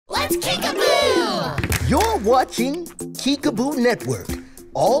Let's kick-a-boo! You're watching Kiki Network.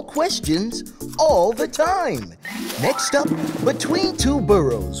 All questions, all the time. Next up, Between Two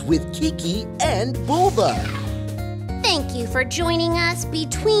Burrows with Kiki and Bouba. Thank you for joining us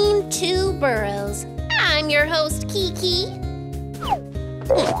Between Two Burrows. I'm your host, Kiki.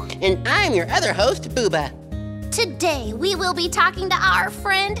 And I'm your other host, Bouba. Today, we will be talking to our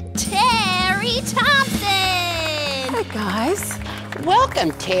friend, Terri Thompson. Hi, guys.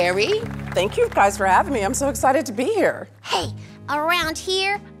 Welcome, Terri. Thank you guys for having me. I'm so excited to be here. Hey, around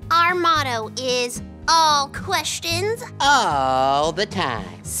here, our motto is all questions. All the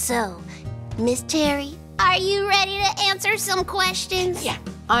time. So, Miss Terri, are you ready to answer some questions? Yeah.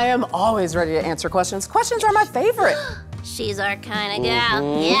 I am always ready to answer questions. Questions are my favorite. She's our kind of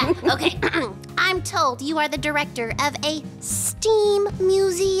gal. Yeah, okay. I'm told you are the director of a STEAM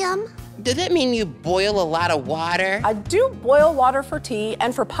museum. Does that mean you boil a lot of water? I do boil water for tea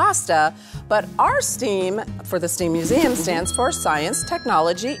and for pasta, but our STEAM for the STEAM Museum stands for Science,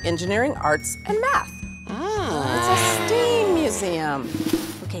 Technology, Engineering, Arts, and Math. It's a STEAM museum.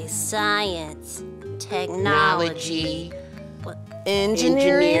 Okay, science, technology,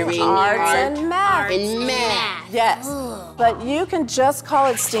 Engineering, arts, and math. And math. Yes, but you can just call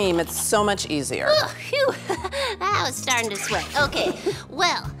it STEAM. It's so much easier. Oh, phew. I was starting to sweat. Okay,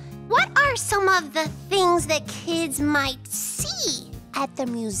 well, what are some of the things that kids might see at the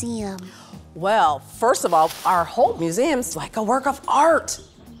museum? Well, first of all, our whole museum's like a work of art.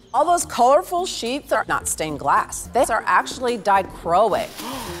 All those colorful sheets are not stained glass. They are actually dichroic.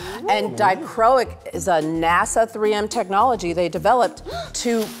 And dichroic is a NASA 3M technology they developed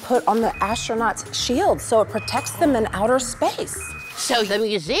to put on the astronauts' shields so it protects them in outer space. So the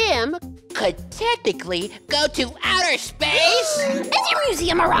museum could technically go to outer space? Is your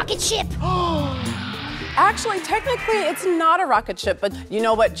museum a rocket ship? Actually, technically, it's not a rocket ship, but you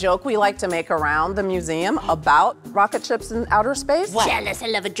know what joke we like to make around the museum about rocket ships in outer space? What? Jealous, I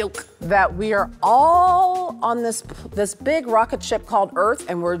love a joke. That we are all on this big rocket ship called Earth,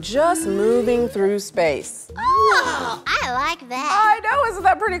 and we're just moving through space. Oh, I like that. I know, isn't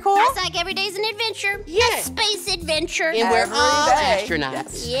that pretty cool? That's like every day's an adventure. Yeah. A space adventure. And we're Every all day.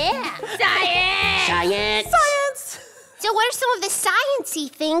 astronauts. Yeah. Science! Science. Science! So what are some of the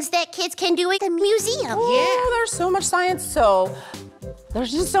sciencey things that kids can do at the museum? Oh, there's so much science, so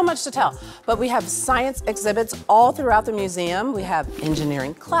there's just so much to tell. But we have science exhibits all throughout the museum. We have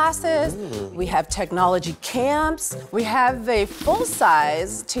engineering classes. We have technology camps. We have a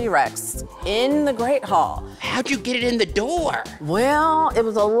full-size T-Rex in the Great Hall. How'd you get it in the door? Well, it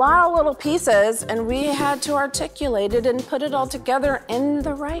was a lot of little pieces, and we had to articulate it and put it all together in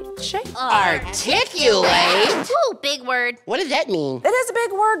the right shape. Articulate? Ooh, big word. What does that mean? It is a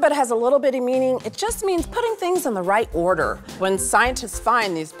big word, but it has a little bitty meaning. It just means putting things in the right order. When scientists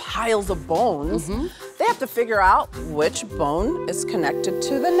find these piles of bones, they have to figure out which bone is connected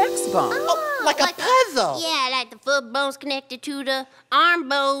to the next bone. Oh, like a puzzle. Yeah, like the foot bone's connected to the arm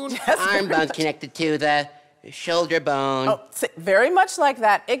bone. Arm bone's connected to the shoulder bone. Oh, very much like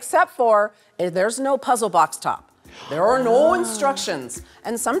that, except for there's no puzzle box top. There are no instructions.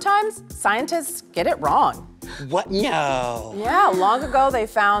 And sometimes scientists get it wrong. What? No. Yeah, long ago they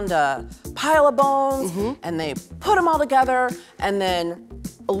found a pile of bones and they put them all together, and then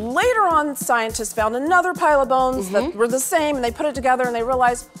later on scientists found another pile of bones that were the same, and they put it together and they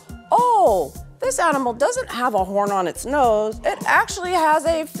realized, oh, this animal doesn't have a horn on its nose. It actually has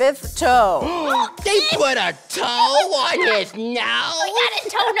a fifth toe. They put a toe on his nose? We got a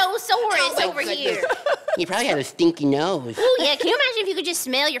Tonosaurus over here. He probably had a stinky nose. Ooh, yeah, can you imagine if you could just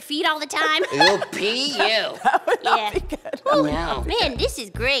smell your feet all the time? It'll pee you. That would not be good. Oh, no. Man, this is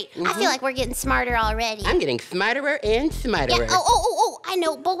great. I feel like we're getting smarter already. I'm getting smarterer and smarterer. Yeah, I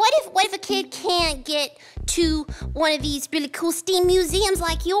know. But what if a kid can't get to one of these really cool STEAM museums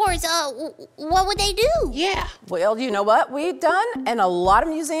like yours? What would they do? Yeah. Well, you know what we've done? In a lot of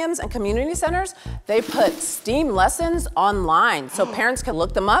museums and community centers, they put STEAM lessons online so parents can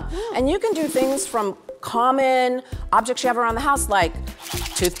look them up, and you can do things from common objects you have around the house like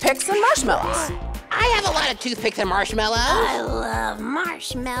toothpicks and marshmallows. I have a lot of toothpicks and marshmallows. I love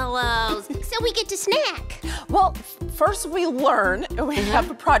marshmallows. So we get to snack. Well, first we learn, and we have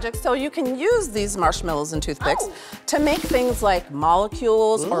a project so you can use these marshmallows and toothpicks to make things like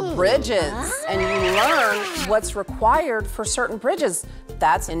molecules or bridges. And you learn what's required for certain bridges.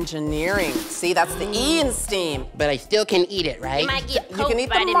 That's engineering. See, that's the E in STEAM. But I still can eat it, right? You might get You can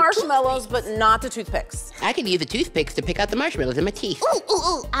eat the marshmallows, but not the toothpicks. I could use the toothpicks to pick out the marshmallows in my teeth.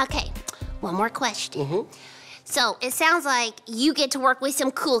 Ooh. Okay. One more question. So it sounds like you get to work with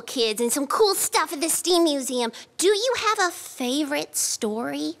some cool kids and some cool stuff at the STEAM Museum. Do you have a favorite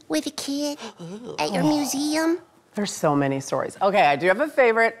story with a kid at your museum? There's so many stories. Okay, I do have a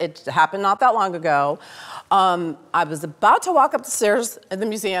favorite. It happened not that long ago. I was about to walk up the stairs in the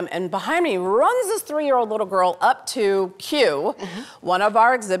museum, and behind me runs this 3-year-old little girl up to Q, one of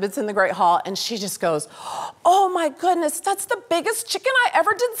our exhibits in the Great Hall, and she just goes, "Oh my goodness, that's the biggest chicken I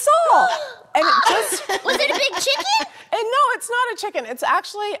ever did saw." And it just... Was it a big chicken? And no, it's not a chicken. It's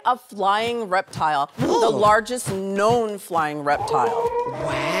actually a flying reptile, the largest known flying reptile.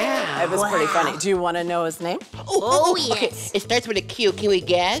 Wow. It was pretty funny. Do you want to know his name? Oh, yes. Okay, it starts with a Q. Can we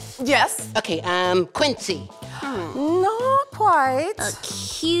guess? Yes. Okay, Quincy. Not quite. A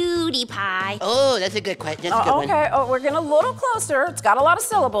cutie pie. Oh, that's a good question. That's a good Okay, we're getting a little closer. It's got a lot of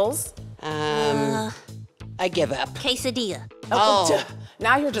syllables. one. I give up. Quesadilla. Oh.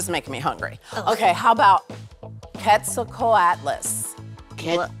 Now you're just making me hungry. Okay, how about Quetzalcoatlus?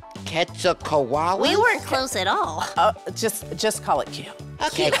 Quetzalcoatl? We weren't close at all. Just call it Q.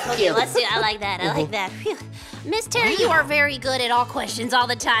 Okay, Okay, Q. let's do it. I like that. I like that. Phew. Miss Terri, you are very good at all questions all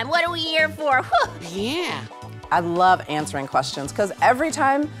the time. What are we here for? Whew. Yeah. I love answering questions because every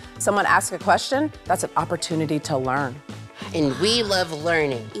time someone asks a question, that's an opportunity to learn. And we love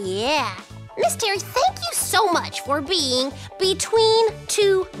learning. Yeah. Miss Terri, thank you so much for being Between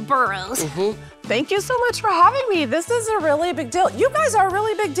Two Burrows. Thank you so much for having me. This is a really big deal. You guys are a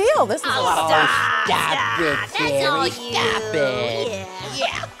really big deal. This is a lot of fun. Stop it, That's all Terri. you. Stop it.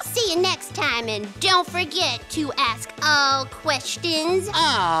 Yeah. See you next time, and don't forget to ask all questions.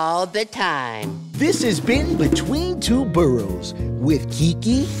 All the time. This has been Between Two Burrows with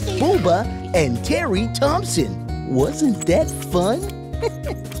Kiki, Bouba, and Terri Thompson. Wasn't that fun?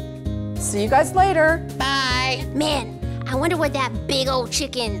 See you guys later. Bye. Man, I wonder what that big old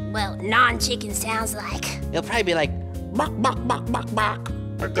chicken, well, non-chicken sounds like. It'll probably be like, bark, bark, bark, bark, bark.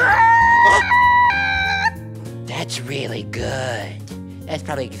 That's really good. That's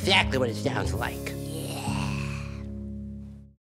probably exactly what it sounds like.